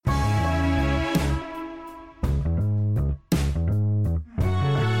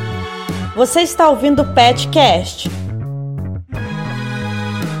Você está ouvindo o PetCast.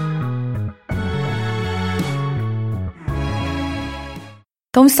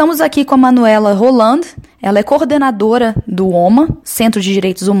 Então estamos aqui com a Manuela Roland, ela é coordenadora do OMA, Centro de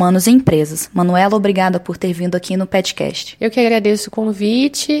Direitos Humanos em Empresas. Manuela, obrigada por ter vindo aqui no PetCast. Eu que agradeço o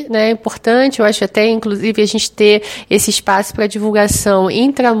convite, né? É importante, eu acho até, inclusive, a gente ter esse espaço para divulgação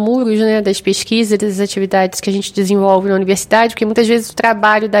intramuros, né, das pesquisas, das atividades que a gente desenvolve na universidade, porque muitas vezes o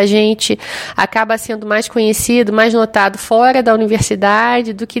trabalho da gente acaba sendo mais conhecido, mais notado fora da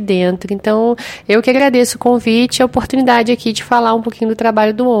universidade do que dentro. Então, eu que agradeço o convite e a oportunidade aqui de falar um pouquinho do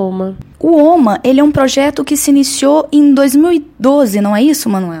trabalho do OMA. O OMA, ele é um projeto que se iniciou em 2012, não é isso,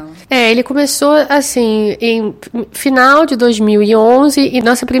 Manuela? Ele começou, assim, em final de 2011 e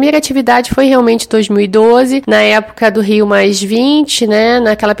nossa primeira atividade foi realmente 2012, na época do Rio+20, né,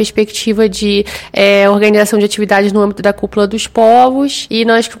 naquela perspectiva de organização de atividades no âmbito da Cúpula dos Povos, e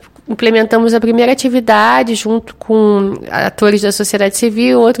nós implementamos a primeira atividade junto com atores da sociedade civil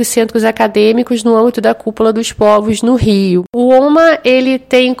e outros centros acadêmicos no âmbito da Cúpula dos Povos no Rio. O OMA, ele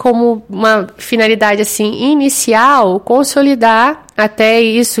tem como uma finalidade assim, inicial, consolidar até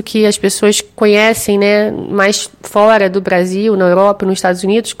isso que as pessoas conhecem, né, mais fora do Brasil, na Europa, nos Estados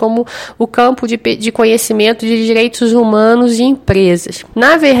Unidos, como o campo de conhecimento de direitos humanos e empresas.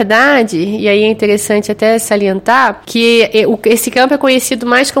 Na verdade, e aí é interessante até salientar, que esse campo é conhecido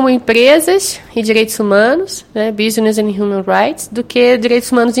mais como empresas e direitos humanos, né, Business and Human Rights, do que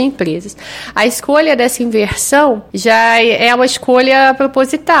direitos humanos e empresas. A escolha dessa inversão já é uma escolha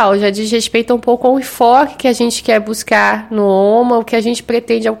proposital, já diz respeito um pouco ao enfoque que a gente quer buscar no OMA, o que a gente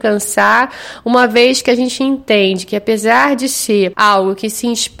pretende alcançar, uma vez que a gente entende que, apesar de ser algo que se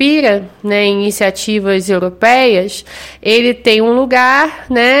inspira, né, em iniciativas europeias, ele tem um lugar,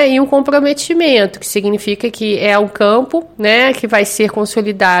 né, e um comprometimento, que significa que é um campo, né, que vai ser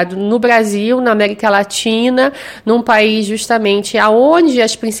consolidado no Brasil, na América Latina, num país justamente aonde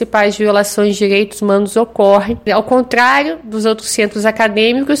as principais violações de direitos humanos ocorrem, ao contrário dos outros centros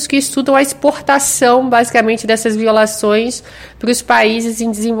acadêmicos que estudam a exportação, basicamente, dessas violações para os países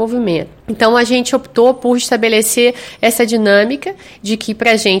em desenvolvimento. Então, a gente optou por estabelecer essa dinâmica de que,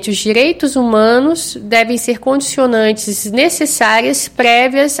 para a gente, os direitos humanos devem ser condicionantes necessárias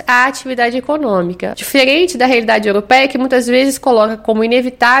prévias à atividade econômica. Diferente da realidade europeia, que muitas vezes coloca como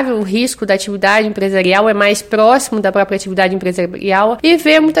inevitável o risco da atividade empresarial, é mais próximo da própria atividade empresarial, e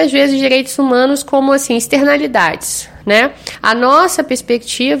vê muitas vezes os direitos humanos como, assim, externalidades, né? A nossa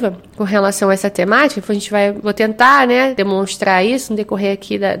perspectiva com relação a essa temática, vou tentar, né, demonstrar isso no decorrer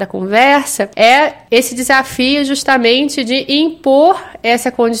aqui da conversa, é esse desafio justamente de impor essa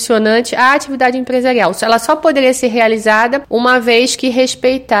condicionante à atividade empresarial. Ela só poderia ser realizada uma vez que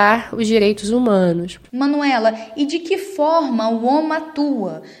respeitar os direitos humanos. Manuela, e de que forma o OMA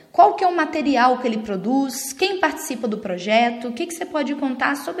atua? Qual que é o material que ele produz? Quem participa do projeto? O que você pode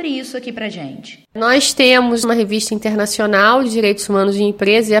contar sobre isso aqui pra gente? Nós temos uma revista internacional de direitos humanos e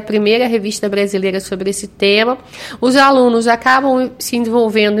empresas, é a primeira revista brasileira sobre esse tema. Os alunos acabam se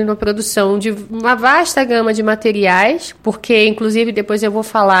envolvendo na produção de uma vasta gama de materiais, porque, inclusive, depois eu vou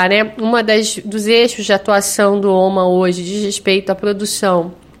falar, né, dos eixos de atuação do OMA hoje diz respeito à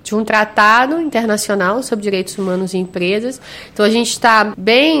produção de um tratado internacional sobre direitos humanos e empresas. Então, a gente está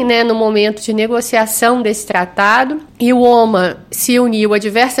bem, né, no momento de negociação desse tratado, e o OMA se uniu a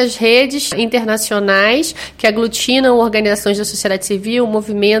diversas redes internacionais que aglutinam organizações da sociedade civil,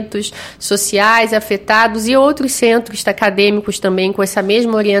 movimentos sociais afetados e outros centros acadêmicos também com essa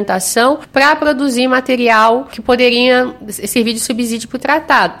mesma orientação para produzir material que poderia servir de subsídio para o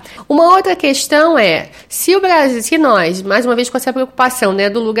tratado. Uma outra questão é, se o Brasil, se nós, mais uma vez com essa preocupação, né,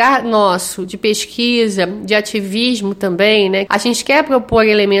 do lugar nosso de pesquisa, de ativismo também, né, a gente quer propor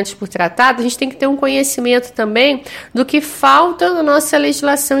elementos por tratado, a gente tem que ter um conhecimento também do que falta na nossa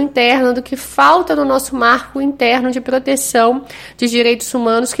legislação interna, do que falta no nosso marco interno de proteção de direitos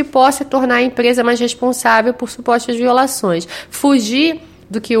humanos que possa tornar a empresa mais responsável por supostas violações. Fugir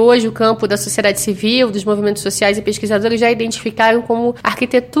do que hoje o campo da sociedade civil, dos movimentos sociais e pesquisadores já identificaram como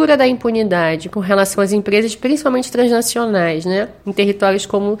arquitetura da impunidade com relação às empresas, principalmente transnacionais, né, em territórios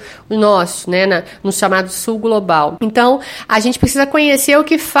como o nosso, né, no chamado Sul Global. Então, a gente precisa conhecer o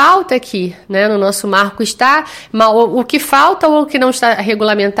que falta aqui, né, no nosso marco o que falta ou o que não está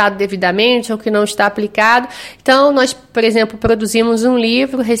regulamentado devidamente ou o que não está aplicado. Então, nós, por exemplo, produzimos um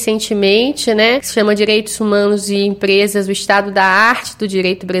livro recentemente, né, que se chama Direitos Humanos e Empresas, o Estado da Arte do Direito,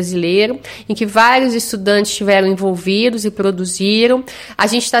 direito brasileiro, em que vários estudantes estiveram envolvidos e produziram. A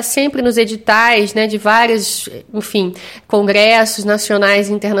gente está sempre nos editais, né, de vários, enfim, congressos nacionais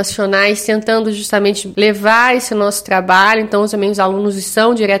e internacionais, tentando justamente levar esse nosso trabalho. Então, também os alunos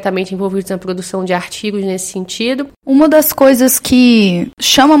estão diretamente envolvidos na produção de artigos nesse sentido. Uma das coisas que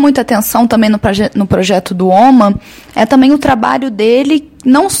chama muita atenção também no projeto do OMA é também o trabalho dele,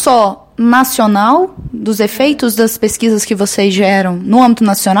 não só nacional, dos efeitos das pesquisas que vocês geram no âmbito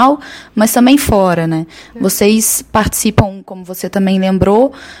nacional, mas também fora, né? Vocês participam, como você também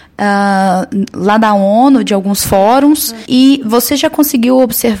lembrou, lá da ONU, de alguns fóruns, e você já conseguiu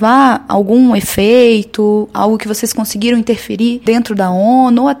observar algum efeito, algo que vocês conseguiram interferir dentro da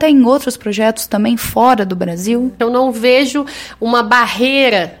ONU, ou até em outros projetos também fora do Brasil? Eu não vejo uma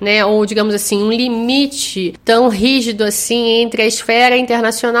barreira, né, ou digamos assim, um limite tão rígido assim entre a esfera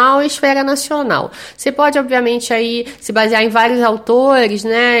internacional e a esfera nacional. Você pode, obviamente, aí se basear em vários autores,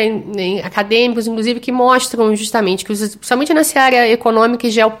 né, em acadêmicos, inclusive, que mostram justamente que, somente nessa área econômica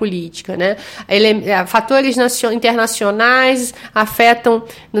e geopolítica, né, fatores internacionais afetam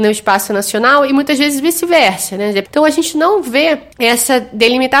no espaço nacional e muitas vezes vice-versa, né? Então a gente não vê essa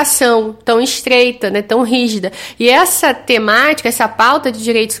delimitação tão estreita, né, tão rígida. E essa temática, essa pauta de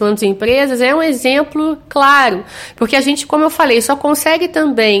direitos humanos em empresas é um exemplo claro, porque a gente, como eu falei, só consegue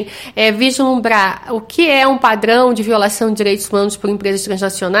também vislumbrar o que é um padrão de violação de direitos humanos por empresas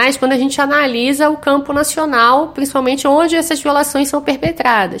transnacionais quando a gente analisa o campo nacional, principalmente onde essas violações são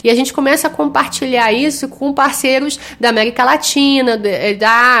perpetradas. E a gente começa a compartilhar isso com parceiros da América Latina,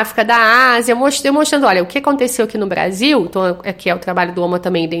 da África, da Ásia, demonstrando, olha, o que aconteceu aqui no Brasil, então aqui é o trabalho do OMA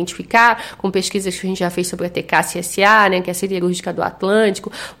também identificar, com pesquisas que a gente já fez sobre a TK-CSA, né, que é a Siderúrgica do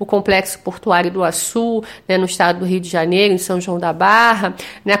Atlântico, o Complexo Portuário do Açu, né, no estado do Rio de Janeiro, em São João da Barra,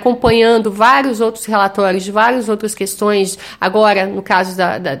 né, acompanhando vários outros relatórios de várias outras questões, agora no caso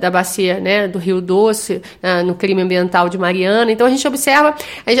da bacia, né, do Rio Doce, no crime ambiental de Mariana. Então a gente observa,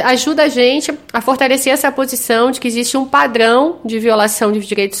 ajuda a gente a fortalecer essa posição de que existe um padrão de violação de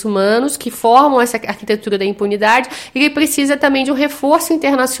direitos humanos que formam essa arquitetura da impunidade e que precisa também de um reforço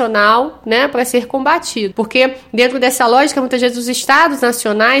internacional, né, para ser combatido. Porque dentro dessa lógica, muitas vezes os estados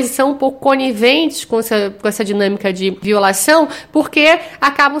nacionais são um pouco coniventes com essa dinâmica de violação, porque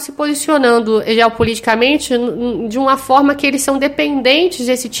acabam se posicionando geopoliticamente de uma forma que eles são dependentes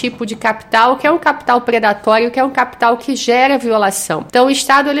desse tipo de capital, que é um capital predatório, que é um capital que gera violação. Então o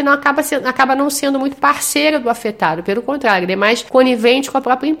Estado ele não acaba não sendo muito parceiro do afetado, pelo contrário, ele é mais conivente com a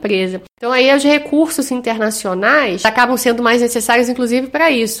própria empresa. Então aí os recursos internacionais acabam sendo mais necessários, inclusive, para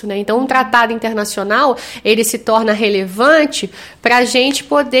isso, né? Então um tratado internacional, ele se torna relevante para a gente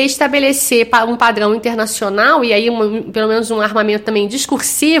poder estabelecer um padrão internacional e aí pelo menos um armamento também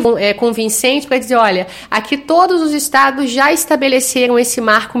discursivo, convincente, para dizer, olha, aqui todos os estados já estabeleceram esse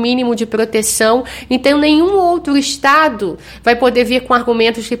marco mínimo de proteção, então nenhum outro estado vai poder vir com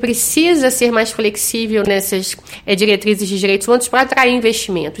argumentos que precisa ser mais flexível nessas diretrizes de direitos humanos para atrair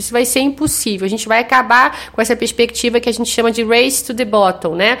investimento. Isso vai ser impossível. A gente vai acabar com essa perspectiva que a gente chama de race to the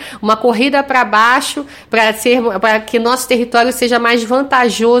bottom, né? Uma corrida para baixo para que nosso território seja mais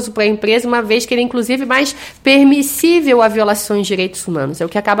vantajoso para a empresa, uma vez que ele é inclusive mais permissível a violações de direitos humanos. É o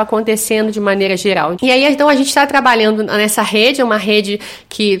que acaba acontecendo de maneira geral. E aí, então, a gente está trabalhando nessa rede, é uma rede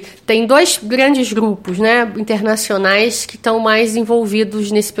que tem dois grandes grupos, né, internacionais que estão mais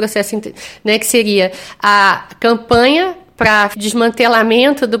envolvidos nesse processo, né, que seria a campanha para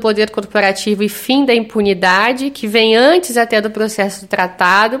desmantelamento do poder corporativo e fim da impunidade, que vem antes até do processo do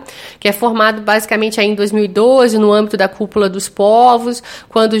tratado, que é formado basicamente aí em 2012, no âmbito da Cúpula dos Povos,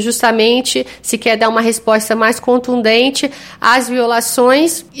 quando justamente se quer dar uma resposta mais contundente às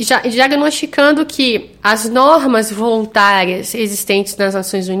violações, diagnosticando que as normas voluntárias existentes nas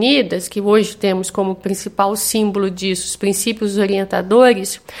Nações Unidas, que hoje temos como principal símbolo disso, os princípios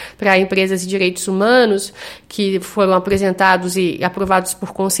orientadores para empresas e direitos humanos, que foram apresentados e aprovados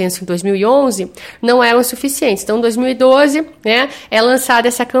por consenso em 2011, não eram suficientes. Então, em 2012, né, é lançada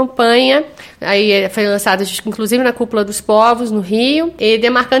essa campanha, aí foi lançada inclusive na Cúpula dos Povos, no Rio, e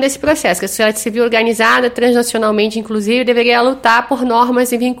demarcando esse processo, que a sociedade civil organizada, transnacionalmente inclusive, deveria lutar por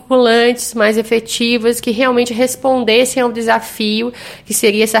normas vinculantes, mais efetivas, que realmente respondessem ao desafio que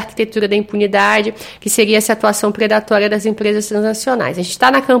seria essa arquitetura da impunidade, que seria essa atuação predatória das empresas transnacionais. A gente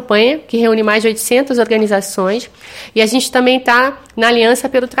está na campanha, que reúne mais de 800 organizações, e a gente também está na Aliança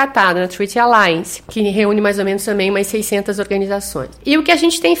pelo Tratado, na Treaty Alliance, que reúne mais ou menos também mais 600 organizações. E o que a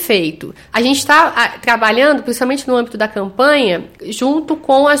gente tem feito? A gente está trabalhando, principalmente no âmbito da campanha, junto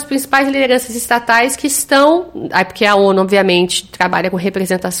com as principais lideranças estatais que estão, porque a ONU, obviamente, trabalha com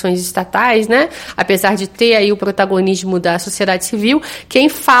representações estatais, né? Apesar apesar de ter aí o protagonismo da sociedade civil, quem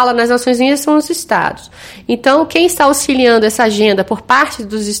fala nas Nações Unidas são os estados. Então, quem está auxiliando essa agenda por parte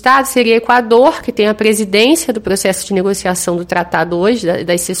dos estados seria o Equador, que tem a presidência do processo de negociação do tratado hoje,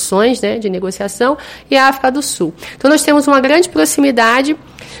 das sessões, né, de negociação, e a África do Sul. Então, nós temos uma grande proximidade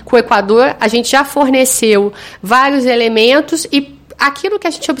com o Equador, a gente já forneceu vários elementos e aquilo que a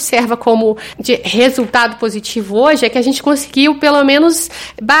gente observa como de resultado positivo hoje é que a gente conseguiu, pelo menos,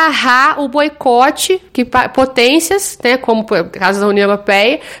 barrar o boicote que potências, né, como por caso da União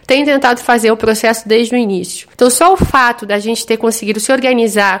Europeia, têm tentado fazer o processo desde o início. Então, só o fato da gente ter conseguido se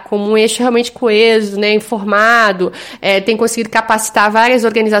organizar como um eixo realmente coeso, né, informado, tem conseguido capacitar várias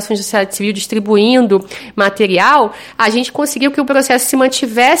organizações da sociedade civil distribuindo material, a gente conseguiu que o processo se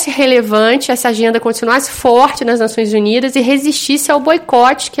mantivesse relevante, essa agenda continuasse forte nas Nações Unidas e resistisse ao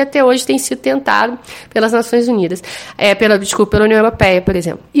boicote que até hoje tem sido tentado pelas Nações Unidas, pela União Europeia, por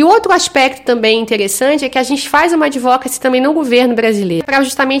exemplo. E outro aspecto também interessante é que a gente faz uma advocacy também no governo brasileiro, para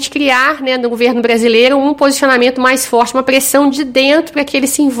justamente criar, né, no governo brasileiro um posicionamento mais forte, uma pressão de dentro para que ele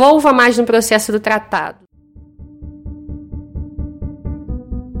se envolva mais no processo do tratado.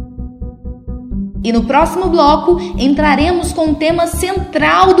 E no próximo bloco entraremos com o tema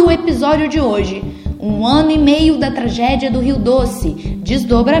central do episódio de hoje: 1 ano e meio da tragédia do Rio Doce,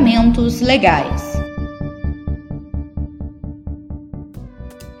 desdobramentos legais.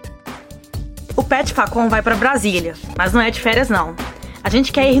 O Pet Facom vai para Brasília, mas não é de férias não. A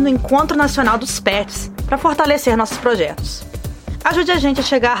gente quer ir no Encontro Nacional dos Pets para fortalecer nossos projetos. Ajude a gente a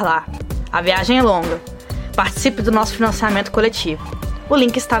chegar lá. A viagem é longa. Participe do nosso financiamento coletivo. O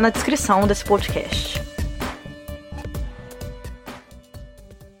link está na descrição desse podcast.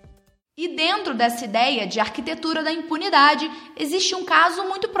 E dentro dessa ideia de arquitetura da impunidade, existe um caso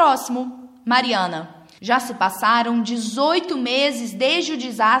muito próximo. Mariana. Já se passaram 18 meses desde o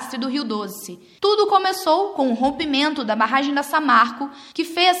desastre do Rio Doce. Tudo começou com o rompimento da barragem da Samarco, que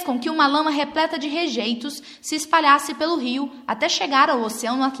fez com que uma lama repleta de rejeitos se espalhasse pelo rio até chegar ao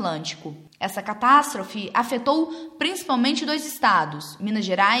Oceano Atlântico. Essa catástrofe afetou principalmente 2 estados, Minas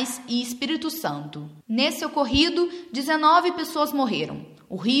Gerais e Espírito Santo. Nesse ocorrido, 19 pessoas morreram.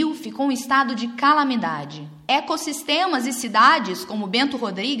 O rio ficou em estado de calamidade. Ecossistemas e cidades como Bento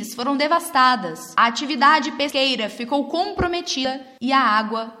Rodrigues foram devastadas. A atividade pesqueira ficou comprometida e a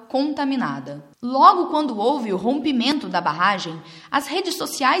água contaminada. Logo quando houve o rompimento da barragem, as redes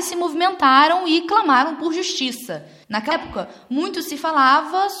sociais se movimentaram e clamaram por justiça. Naquela época, muito se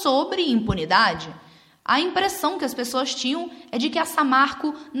falava sobre impunidade. A impressão que as pessoas tinham é de que a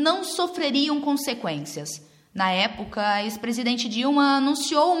Samarco não sofreriam consequências. Na época, a ex-presidente Dilma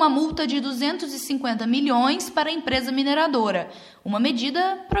anunciou uma multa de 250 milhões para a empresa mineradora, uma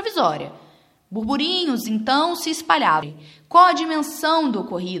medida provisória. Burburinhos, então, se espalhavam. Qual a dimensão do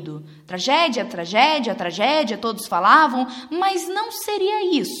ocorrido? Tragédia, tragédia, tragédia, todos falavam, mas não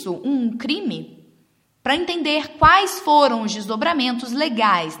seria isso um crime? Para entender quais foram os desdobramentos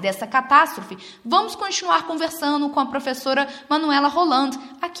legais dessa catástrofe, vamos continuar conversando com a professora Manuela Roland,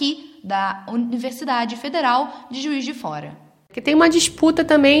 aqui da Universidade Federal de Juiz de Fora. Porque tem uma disputa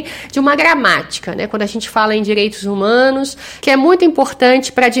também de uma gramática, né? Quando a gente fala em direitos humanos, que é muito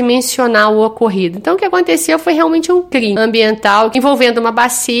importante para dimensionar o ocorrido. Então, o que aconteceu foi realmente um crime ambiental envolvendo uma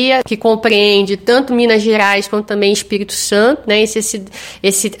bacia que compreende tanto Minas Gerais quanto também Espírito Santo, né?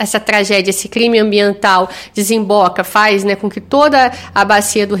 Essa tragédia, esse crime ambiental desemboca, faz, né, com que toda a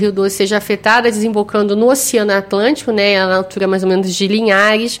bacia do Rio Doce seja afetada, desembocando no Oceano Atlântico, né, na altura mais ou menos de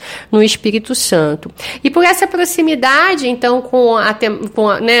Linhares, no Espírito Santo. E por essa proximidade, então, com a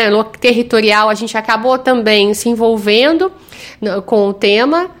territorial, a gente acabou também se envolvendo com o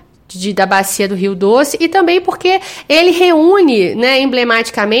tema da bacia do Rio Doce, e também porque ele reúne, né,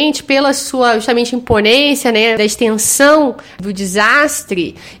 emblematicamente, pela sua justamente imponência, né, da extensão do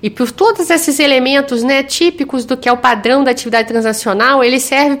desastre e por todos esses elementos, né, típicos do que é o padrão da atividade transnacional, ele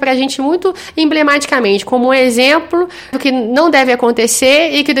serve para a gente muito emblematicamente como um exemplo do que não deve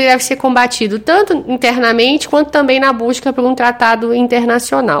acontecer e que deve ser combatido tanto internamente quanto também na busca por um tratado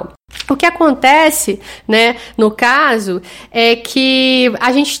internacional. O que acontece, né, no caso, é que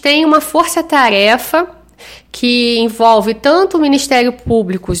a gente tem uma força-tarefa que envolve tanto o Ministério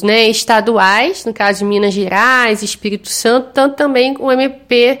Público, né, estaduais, no caso de Minas Gerais, Espírito Santo, tanto também o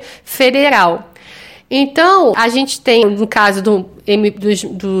MP federal. Então, a gente tem, no caso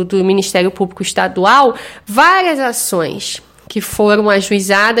do Ministério Público Estadual, várias ações que foram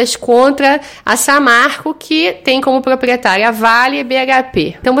ajuizadas contra a Samarco, que tem como proprietária a Vale e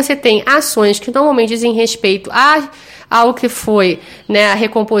BHP. Então, você tem ações que normalmente dizem respeito ao que foi, né, a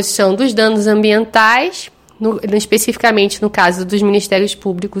recomposição dos danos ambientais, especificamente no caso dos Ministérios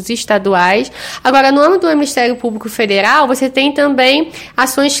Públicos Estaduais. Agora, no âmbito do Ministério Público Federal, você tem também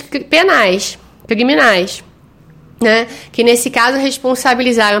ações penais, criminais, né, que nesse caso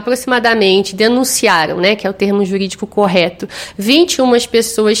responsabilizaram aproximadamente, denunciaram, né, que é o termo jurídico correto, 21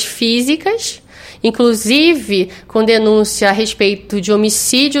 pessoas físicas, inclusive com denúncia a respeito de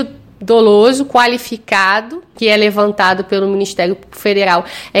homicídio doloso qualificado, que é levantado pelo Ministério Federal,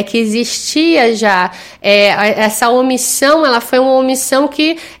 é que existia já essa omissão, ela foi uma omissão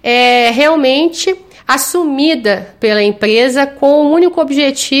que realmente assumida pela empresa com o único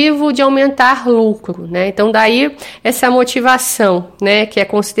objetivo de aumentar lucro, né? Então, daí essa motivação, né, que é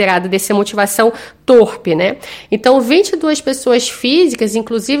considerada dessa motivação torpe, né? Então, 22 pessoas físicas,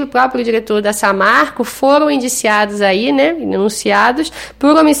 inclusive o próprio diretor da Samarco, foram indiciados aí, né, denunciados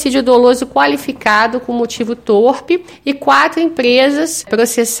por homicídio doloso qualificado com motivo torpe e 4 empresas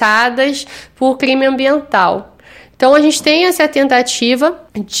processadas por crime ambiental. Então, a gente tem essa tentativa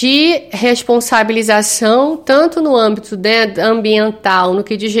de responsabilização, tanto no âmbito, né, ambiental, no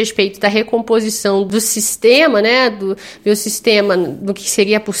que diz respeito da recomposição do sistema, né, do biosistema, do que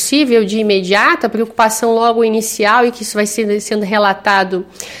seria possível de imediato, a preocupação logo inicial, e que isso vai sendo relatado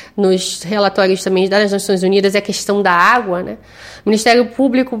nos relatórios também das Nações Unidas, é a questão da água, né? O Ministério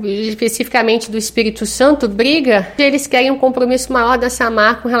Público, especificamente do Espírito Santo, eles querem um compromisso maior da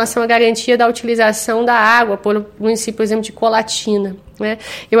Samarco com relação à garantia da utilização da água por município, por exemplo, de Colatina, né?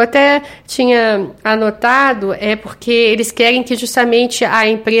 Eu até tinha anotado, porque eles querem que justamente a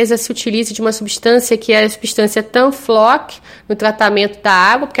empresa se utilize de uma substância que é a substância Tanfloc no tratamento da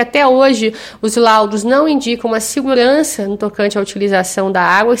água, porque até hoje os laudos não indicam uma segurança no tocante à utilização da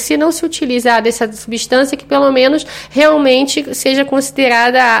água, e se não se utilizar dessa substância, que pelo menos realmente seja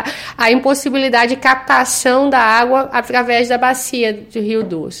considerada a impossibilidade de captação da água através da bacia do Rio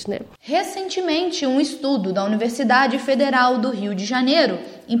Doce, né? Recentemente, um estudo da Universidade Federal do Rio de Janeiro,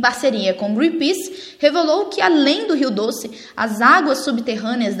 em parceria com Greenpeace, revelou que, além do Rio Doce, as águas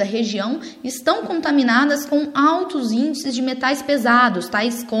subterrâneas da região estão contaminadas com altos índices de metais pesados,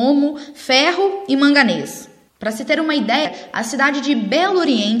 tais como ferro e manganês. Para se ter uma ideia, a cidade de Belo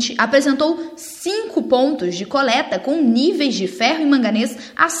Oriente apresentou 5 pontos de coleta com níveis de ferro e manganês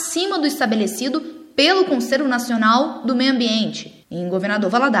acima do estabelecido pelo Conselho Nacional do Meio Ambiente. Em Governador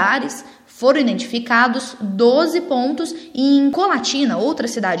Valadares, foram identificados 12 pontos e em Colatina, outra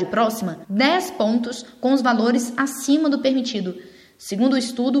cidade próxima, 10 pontos com os valores acima do permitido. Segundo o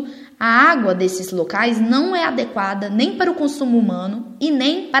estudo, a água desses locais não é adequada nem para o consumo humano e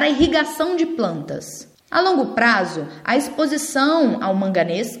nem para a irrigação de plantas. A longo prazo, a exposição ao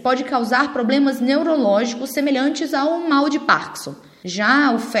manganês pode causar problemas neurológicos semelhantes ao mal de Parkinson.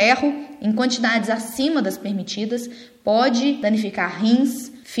 Já o ferro, em quantidades acima das permitidas, pode danificar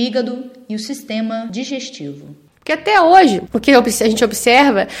rins, fígado e o sistema digestivo. Porque até hoje, o que a gente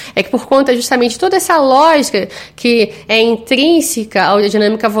observa é que por conta justamente de toda essa lógica que é intrínseca à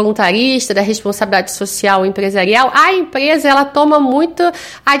dinâmica voluntarista, da responsabilidade social empresarial, a empresa ela toma muito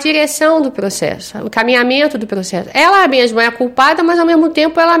a direção do processo, o caminhamento do processo. Ela mesma é a culpada, mas ao mesmo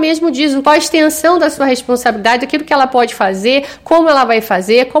tempo ela mesma diz qual a extensão da sua responsabilidade, aquilo que ela pode fazer, como ela vai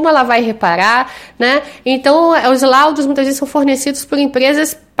fazer, como ela vai reparar, né? Então, os laudos muitas vezes são fornecidos por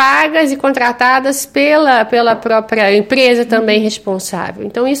empresas pagas e contratadas pela própria empresa também responsável.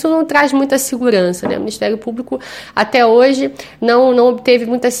 Então, isso não traz muita segurança, né? O Ministério Público, até hoje, não obteve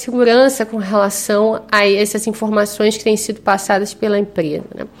muita segurança com relação a essas informações que têm sido passadas pela empresa,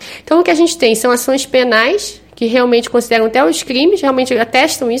 né? Então, o que a gente tem são ações penais, que realmente consideram até os crimes, realmente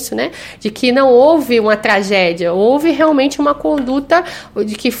atestam isso, né? De que não houve uma tragédia, houve realmente uma conduta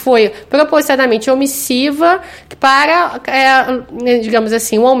de que foi propositadamente omissiva para, digamos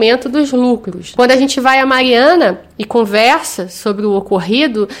assim, o aumento dos lucros. Quando a gente vai a Mariana e conversa sobre o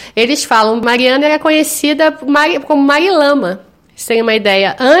ocorrido, eles falam que Mariana era conhecida como Marilama, vocês têm uma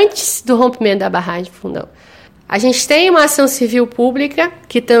ideia, antes do rompimento da barragem de Fundão. A gente tem uma ação civil pública,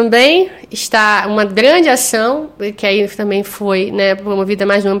 que também está uma grande ação, que aí também foi, né, promovida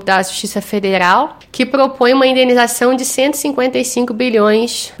mais no âmbito da Justiça Federal, que propõe uma indenização de 155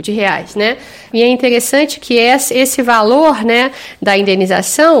 bilhões de reais, né? E é interessante que esse valor, né, da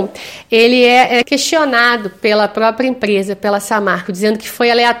indenização, ele é questionado pela própria empresa, pela Samarco, dizendo que foi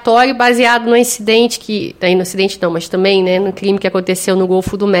aleatório, baseado no incidente no acidente não, mas também, né, no crime que aconteceu no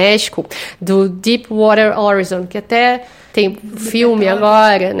Golfo do México, do Deepwater Horizon, que até tem filme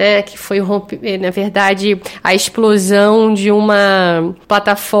agora, né, que foi, na verdade, a explosão de uma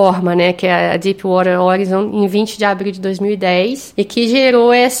plataforma, né, que é a Deepwater Horizon, em 20 de abril de 2010, e que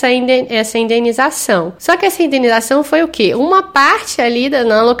gerou essa indenização. Só que essa indenização foi o quê? Uma parte ali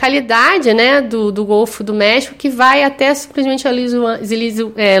na localidade, né, do Golfo do México, que vai até simplesmente a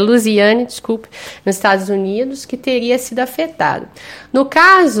Louisiana, nos Estados Unidos, que teria sido afetado. No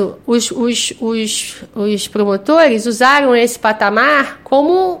caso, os promotores usaram esse patamar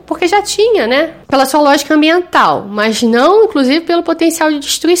porque já tinha, né, pela sua lógica ambiental, mas não, inclusive, pelo potencial de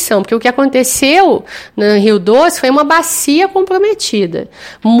destruição, porque o que aconteceu no Rio Doce foi uma bacia comprometida,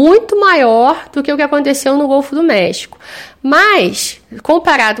 muito maior do que o que aconteceu no Golfo do México. Mas,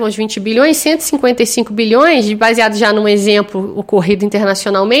 comparado aos 20 bilhões, 155 bilhões, baseado já num exemplo ocorrido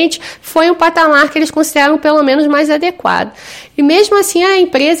internacionalmente, foi um patamar que eles consideram pelo menos mais adequado. E mesmo assim a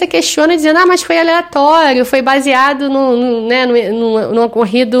empresa questiona dizendo, mas foi aleatório, foi baseado no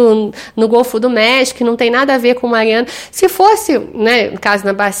ocorrido no Golfo do México, que não tem nada a ver com o Mariana. Se fosse, né, no caso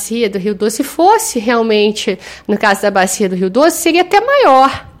da bacia do Rio Doce, se fosse realmente no caso da bacia do Rio Doce, seria até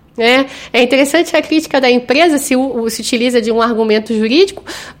maior. É interessante a crítica da empresa se utiliza de um argumento jurídico,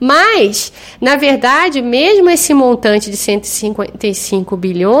 mas, na verdade, mesmo esse montante de 155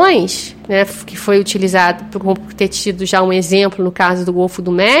 bilhões, né, que foi utilizado por ter tido já um exemplo no caso do Golfo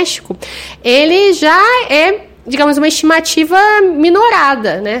do México, ele já é, digamos, uma estimativa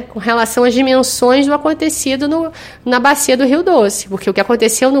minorada, né, com relação às dimensões do acontecido na bacia do Rio Doce, porque o que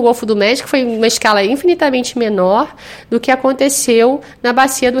aconteceu no Golfo do México foi uma escala infinitamente menor do que aconteceu na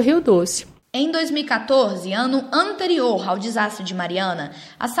bacia do Rio Doce. Em 2014, ano anterior ao desastre de Mariana,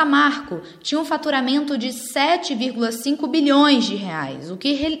 a Samarco tinha um faturamento de 7,5 bilhões de reais, o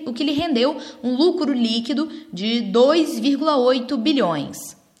que lhe rendeu um lucro líquido de 2,8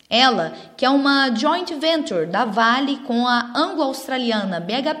 bilhões. Ela, que é uma joint venture da Vale com a anglo-australiana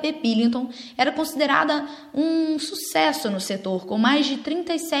BHP Billiton, era considerada um sucesso no setor, com mais de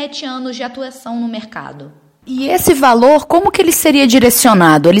 37 anos de atuação no mercado. E esse valor, como que ele seria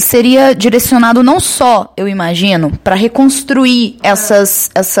direcionado? Ele seria direcionado não só, eu imagino, para reconstruir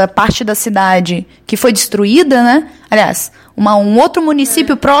essa parte da cidade que foi destruída, né? Aliás, um outro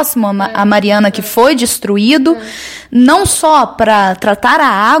município próximo a Mariana que foi destruído, não só para tratar a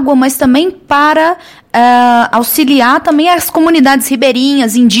água, mas também para auxiliar também as comunidades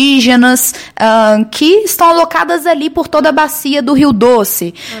ribeirinhas, indígenas, que estão alocadas ali por toda a bacia do Rio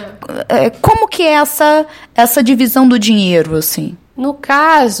Doce. Como que é essa divisão do dinheiro, assim? No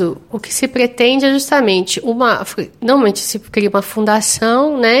caso, o que se pretende é justamente normalmente se cria uma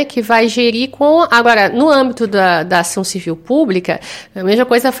fundação, né, que vai gerir agora, no âmbito da ação civil pública, a mesma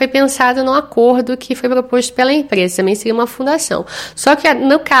coisa foi pensada no acordo que foi proposto pela empresa, também seria uma fundação. Só que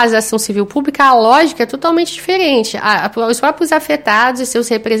no caso da ação civil pública, a lógica é totalmente diferente. Os próprios afetados e seus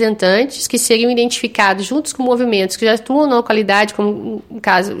representantes, que seriam identificados juntos com movimentos que já atuam na localidade, como no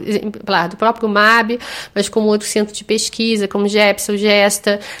caso exemplar do próprio MAB, mas como outro centro de pesquisa, como GEPS, o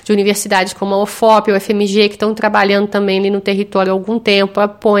GESTA, de universidades como a UFOP, o FMG, que estão trabalhando também ali no território há algum tempo, a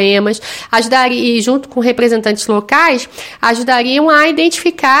Poemas, e junto com representantes locais, ajudariam a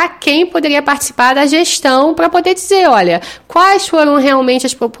identificar quem poderia participar da gestão para poder dizer, olha, quais foram realmente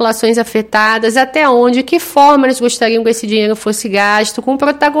as populações afetadas, até onde, de que forma eles gostariam que esse dinheiro fosse gasto, com um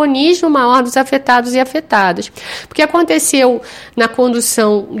protagonismo maior dos afetados e afetadas. Porque aconteceu na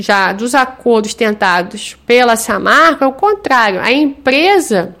condução já dos acordos tentados pela Samarco, é o contrário, a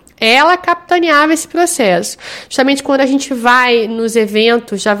empresa, ela capitaneava esse processo. Justamente quando a gente vai nos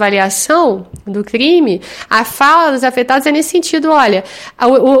eventos de avaliação do crime, a fala dos afetados é nesse sentido, olha,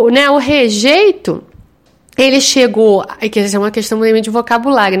 o rejeito, ele chegou, que é uma questão de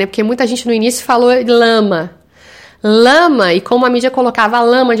vocabulário, né? Porque muita gente no início falou lama, e como a mídia colocava a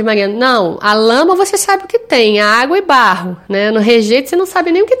lama de Mariana, não, a lama você sabe o que tem, a água e barro, né? No rejeito você não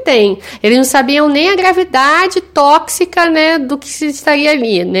sabe nem o que tem. Eles não sabiam nem a gravidade tóxica, né, do que se estaria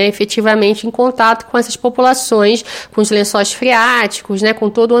ali, né, efetivamente em contato com essas populações, com os lençóis freáticos, né, com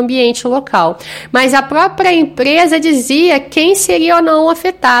todo o ambiente local. Mas a própria empresa dizia quem seria ou não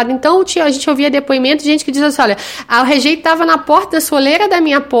afetado. Então a gente ouvia depoimento de gente que dizia assim, olha, o rejeito estava na porta da soleira da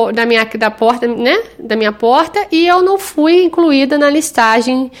minha porta e eu não fui incluída na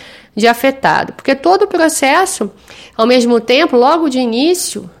listagem de afetado. Porque todo o processo, ao mesmo tempo, logo de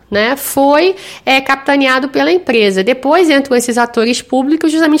início, né, foi capitaneado pela empresa. Depois entram esses atores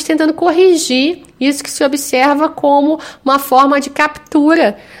públicos justamente tentando corrigir isso que se observa como uma forma de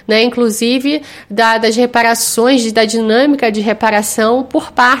captura, né, inclusive das reparações, da dinâmica de reparação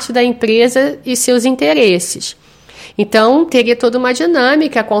por parte da empresa e seus interesses. Então, teria toda uma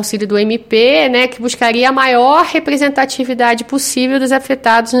dinâmica com o auxílio do MP, né, que buscaria a maior representatividade possível dos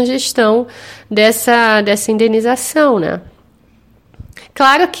afetados na gestão dessa indenização, né?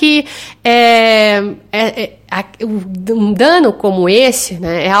 Claro que um dano como esse,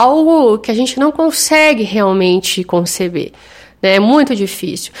 né, é algo que a gente não consegue realmente conceber, né? É muito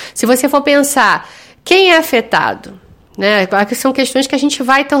difícil. Se você for pensar, quem é afetado? Né? São questões que a gente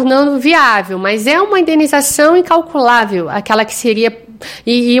vai tornando viável, mas é uma indenização incalculável, aquela que seria...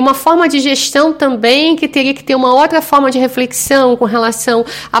 E uma forma de gestão também que teria que ter uma outra forma de reflexão com relação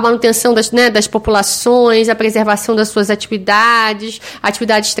à manutenção das populações, a preservação das suas atividades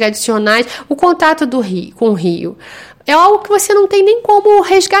tradicionais, o contato com o rio. É algo que você não tem nem como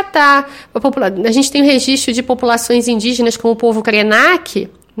resgatar. A gente tem o registro de populações indígenas como o povo Krenak,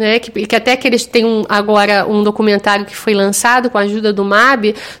 né, que até que eles têm agora um documentário que foi lançado com a ajuda do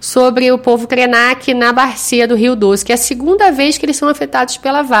MAB sobre o povo Krenak na bacia do Rio Doce, que é a segunda vez que eles são afetados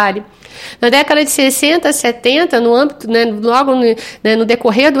pela Vale. Na década de 60, 70, no âmbito, né, logo no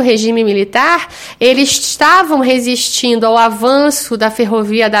decorrer do regime militar, eles estavam resistindo ao avanço da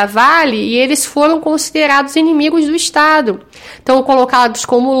ferrovia da Vale e eles foram considerados inimigos do Estado. Então, colocados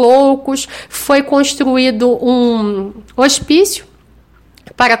como loucos, foi construído um hospício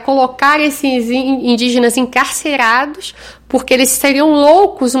para colocar esses indígenas encarcerados, porque eles seriam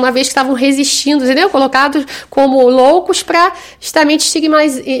loucos, uma vez que estavam resistindo, entendeu? Colocados como loucos para justamente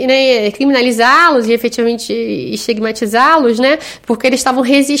criminalizá-los e efetivamente estigmatizá-los, né? Porque eles estavam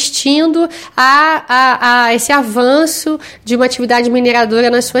resistindo a esse avanço de uma atividade mineradora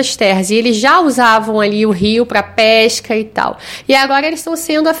nas suas terras. E eles já usavam ali o rio para pesca e tal. E agora eles estão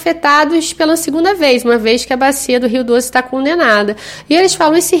sendo afetados pela segunda vez, uma vez que a bacia do Rio Doce está condenada. E eles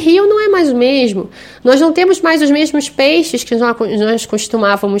falam, esse rio não é mais o mesmo. Nós não temos mais os mesmos peixes que nós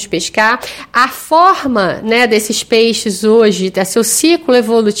costumávamos pescar. A forma, né, desses peixes hoje, seu ciclo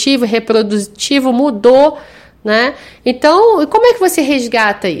evolutivo e reprodutivo mudou, né? Então, como é que você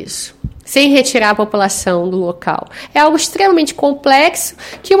resgata isso? Sem retirar a população do local. É algo extremamente complexo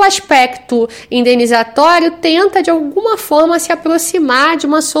que o aspecto indenizatório tenta, de alguma forma, se aproximar de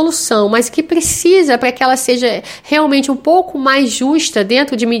uma solução, mas que precisa, para que ela seja realmente um pouco mais justa,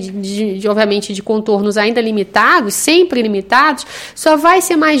 dentro obviamente, de contornos ainda limitados, sempre limitados, só vai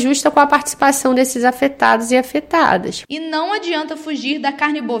ser mais justa com a participação desses afetados e afetadas. E não adianta fugir da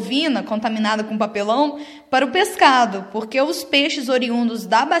carne bovina, contaminada com papelão, para o pescado, porque os peixes oriundos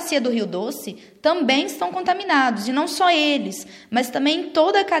da bacia do Rio Doce também estão contaminados, e não só eles, mas também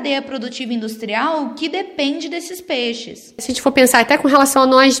toda a cadeia produtiva industrial que depende desses peixes. Se a gente for pensar até com relação a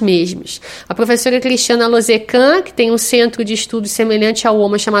nós mesmos, a professora Cristiana Lozecan, que tem um centro de estudos semelhante ao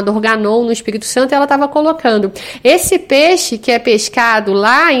OMA chamado Organon, no Espírito Santo, ela estava colocando esse peixe que é pescado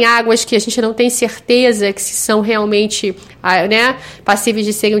lá em águas que a gente não tem certeza que se são realmente, né, passíveis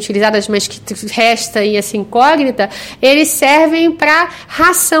de serem utilizadas, mas que resta aí essa incógnita, eles servem para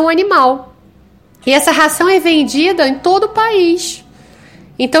ração animal. E essa ração é vendida em todo o país.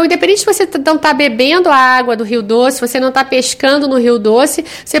 Então, independente se você não está bebendo a água do Rio Doce, se você não está pescando no Rio Doce,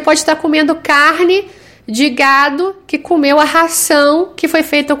 você pode estar comendo carne de gado que comeu a ração que foi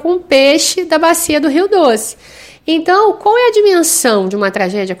feita com peixe da bacia do Rio Doce. Então, qual é a dimensão de uma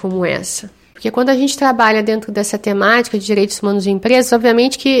tragédia como essa? Porque quando a gente trabalha dentro dessa temática de direitos humanos em empresas,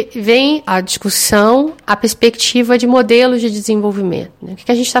 obviamente que vem a discussão, a perspectiva de modelos de desenvolvimento. Né? O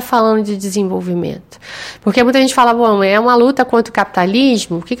que a gente está falando de desenvolvimento? Porque muita gente fala, bom, é uma luta contra o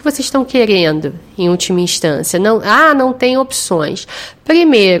capitalismo, o que vocês estão querendo em última instância? Não tem opções.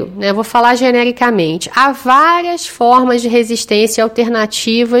 Primeiro, né, vou falar genericamente, há várias formas de resistência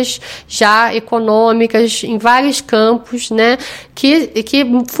alternativas já econômicas em vários campos, né, que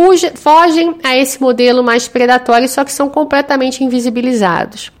fogem a esse modelo mais predatório, só que são completamente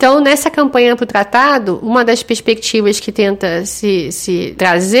invisibilizados. Então, nessa campanha para o tratado, uma das perspectivas que tenta se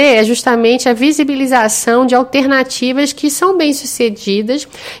trazer é justamente a visibilização de alternativas que são bem-sucedidas,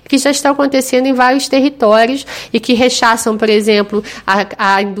 que já estão acontecendo em vários territórios e que rechaçam, por exemplo,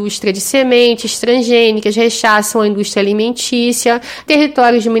 a indústria de sementes transgênicas, rechaçam a indústria alimentícia,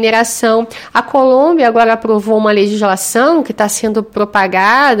 territórios de mineração. A Colômbia agora aprovou uma legislação que está sendo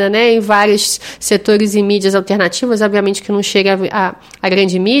propagada, né, em vários setores e mídias alternativas, obviamente que não chega à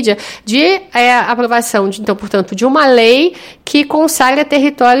grande mídia, de aprovação, então, portanto, de uma lei que consagra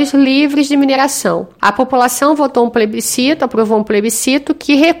territórios livres de mineração. A população aprovou um plebiscito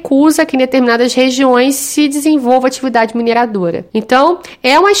que recusa que em determinadas regiões se desenvolva atividade mineradora. Então, Então,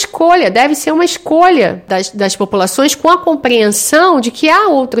 é uma escolha, deve ser uma escolha das populações com a compreensão de que há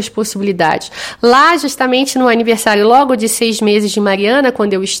outras possibilidades. Lá, justamente no aniversário logo de 6 meses de Mariana,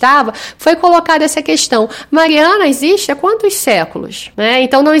 quando eu estava, foi colocada essa questão. Mariana existe há quantos séculos? Né?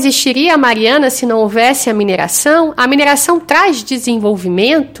 Então, não existiria a Mariana se não houvesse a mineração. A mineração traz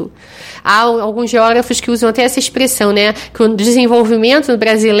desenvolvimento. Há alguns geógrafos que usam até essa expressão, né? Que o desenvolvimento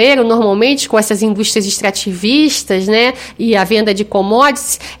brasileiro, normalmente, com essas indústrias extrativistas, né? E a venda de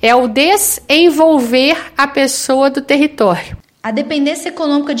commodities, é o desenvolver a pessoa do território. A dependência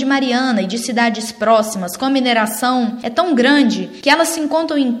econômica de Mariana e de cidades próximas com a mineração é tão grande que elas se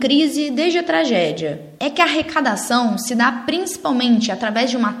encontram em crise desde a tragédia. É que a arrecadação se dá principalmente através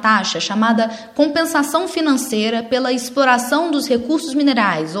de uma taxa chamada compensação financeira pela exploração dos recursos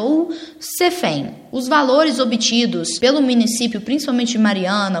minerais, ou CEFEM. Os valores obtidos pelo município, principalmente de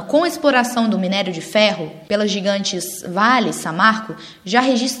Mariana, com a exploração do minério de ferro pelas gigantes Vale e Samarco, já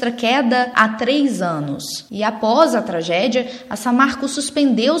registra queda há 3 anos. E após a tragédia, a Samarco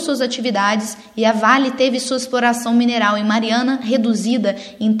suspendeu suas atividades e a Vale teve sua exploração mineral em Mariana reduzida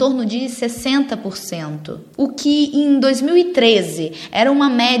em torno de 60%. O que em 2013 era uma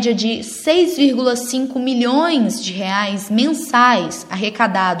média de 6,5 milhões de reais mensais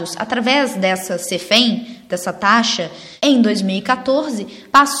arrecadados através dessa CEFEM, dessa taxa, em 2014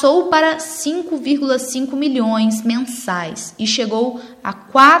 passou para 5,5 milhões mensais e chegou a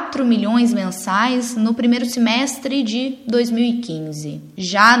 4 milhões mensais no primeiro semestre de 2015.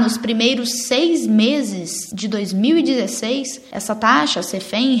 Já nos primeiros 6 meses de 2016, essa taxa, a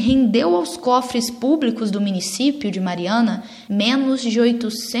CEFEM, rendeu aos cofres públicos do município de Mariana menos de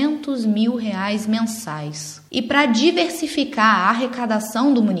 800 mil reais mensais. E para diversificar a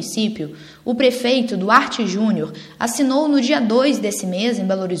arrecadação do município, o prefeito Duarte Júnior assinou no dia 2 desse mês, em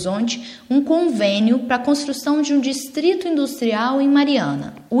Belo Horizonte, um convênio para a construção de um distrito industrial em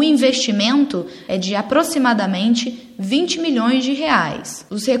Mariana. O investimento é de aproximadamente 20 milhões de reais.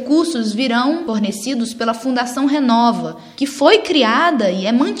 Os recursos virão fornecidos pela Fundação Renova, que foi criada e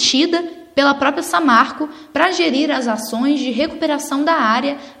é mantida pela própria Samarco para gerir as ações de recuperação da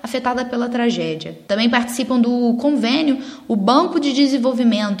área afetada pela tragédia. Também participam do convênio o Banco de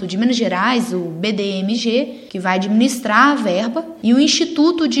Desenvolvimento de Minas Gerais, o BDMG, que vai administrar a verba, e o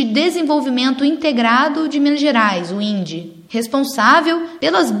Instituto de Desenvolvimento Integrado de Minas Gerais, o INDE, responsável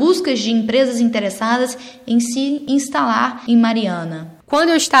pelas buscas de empresas interessadas em se instalar em Mariana. Quando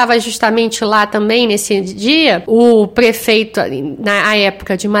eu estava justamente lá também nesse dia, o prefeito, na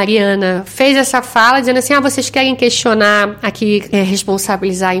época de Mariana, fez essa fala dizendo assim, vocês querem questionar aqui,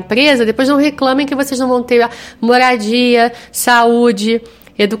 responsabilizar a empresa, depois não reclamem que vocês não vão ter moradia, saúde,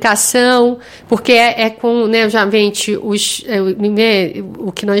 educação, porque com, né, obviamente,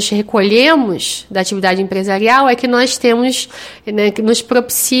 o que nós recolhemos da atividade empresarial é que nós temos, né, que nos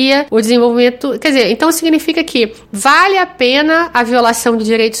propicia o desenvolvimento, quer dizer, então significa que vale a pena a violação de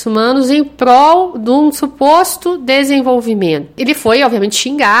direitos humanos em prol de um suposto desenvolvimento. Ele foi, obviamente,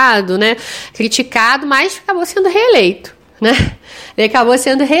 xingado, né, criticado, mas acabou sendo reeleito, né? Ele acabou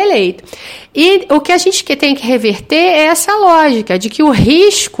sendo reeleito. E o que a gente tem que reverter é essa lógica de que o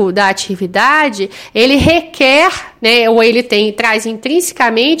risco da atividade, ele requer, né, ou ele traz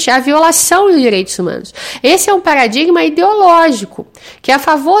intrinsecamente a violação dos direitos humanos. Esse é um paradigma ideológico, que é a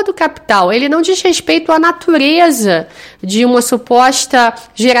favor do capital. Ele não diz respeito à natureza de uma suposta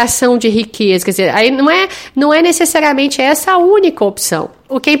geração de riqueza. Quer dizer, aí não é necessariamente essa a única opção.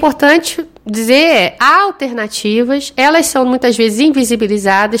 O que é importante dizer é, há alternativas, elas são muitas vezes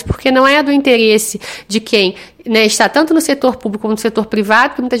invisibilizadas, porque não é do interesse de quem, né, está tanto no setor público como no setor privado,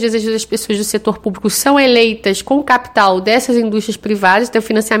 porque muitas vezes as pessoas do setor público são eleitas com o capital dessas indústrias privadas, então o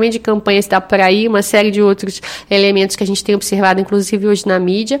financiamento de campanhas está por aí, uma série de outros elementos que a gente tem observado, inclusive hoje na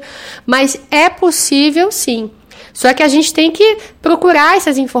mídia, mas é possível sim. Só que a gente tem que procurar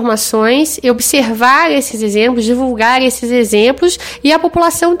essas informações, observar esses exemplos, divulgar esses exemplos, e a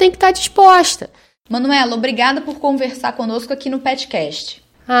população tem que estar disposta. Manuela, obrigada por conversar conosco aqui no Petcast.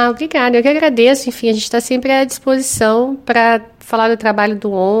 Obrigada, eu que agradeço. Enfim, a gente está sempre à disposição para falar do trabalho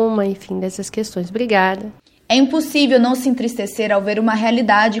do OMA, enfim, dessas questões. Obrigada. É impossível não se entristecer ao ver uma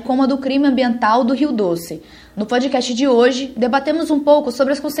realidade como a do crime ambiental do Rio Doce. No podcast de hoje, debatemos um pouco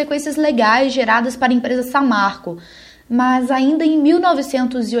sobre as consequências legais geradas para a empresa Samarco. Mas ainda em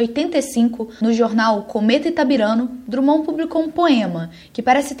 1985, no jornal Cometa Itabirano, Drummond publicou um poema que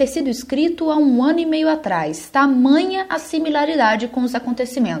parece ter sido escrito há 1 ano e meio atrás, tamanha a similaridade com os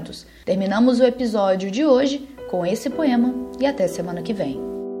acontecimentos. Terminamos o episódio de hoje com esse poema e até semana que vem.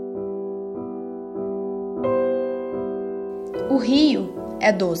 O rio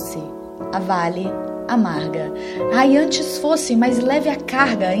é doce, a Vale amarga. Ai, antes fosse mais leve a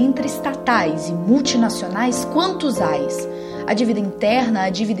carga entre estatais e multinacionais, quantos ais? A dívida interna, a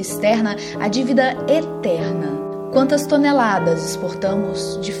dívida externa, a dívida eterna. Quantas toneladas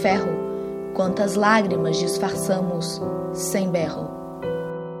exportamos de ferro? Quantas lágrimas disfarçamos sem berro?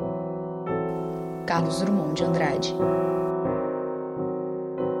 Carlos Drummond de Andrade.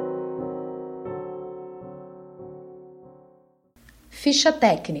 Ficha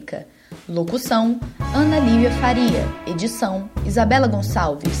técnica. Locução: Ana Lívia Faria. Edição: Isabela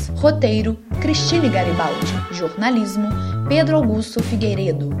Gonçalves. Roteiro: Cristine Garibaldi. Jornalismo: Pedro Augusto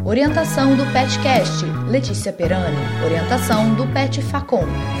Figueiredo. Orientação do PetCast: Letícia Perani. Orientação do Pet Facom: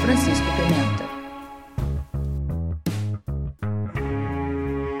 Francisco Pimenta.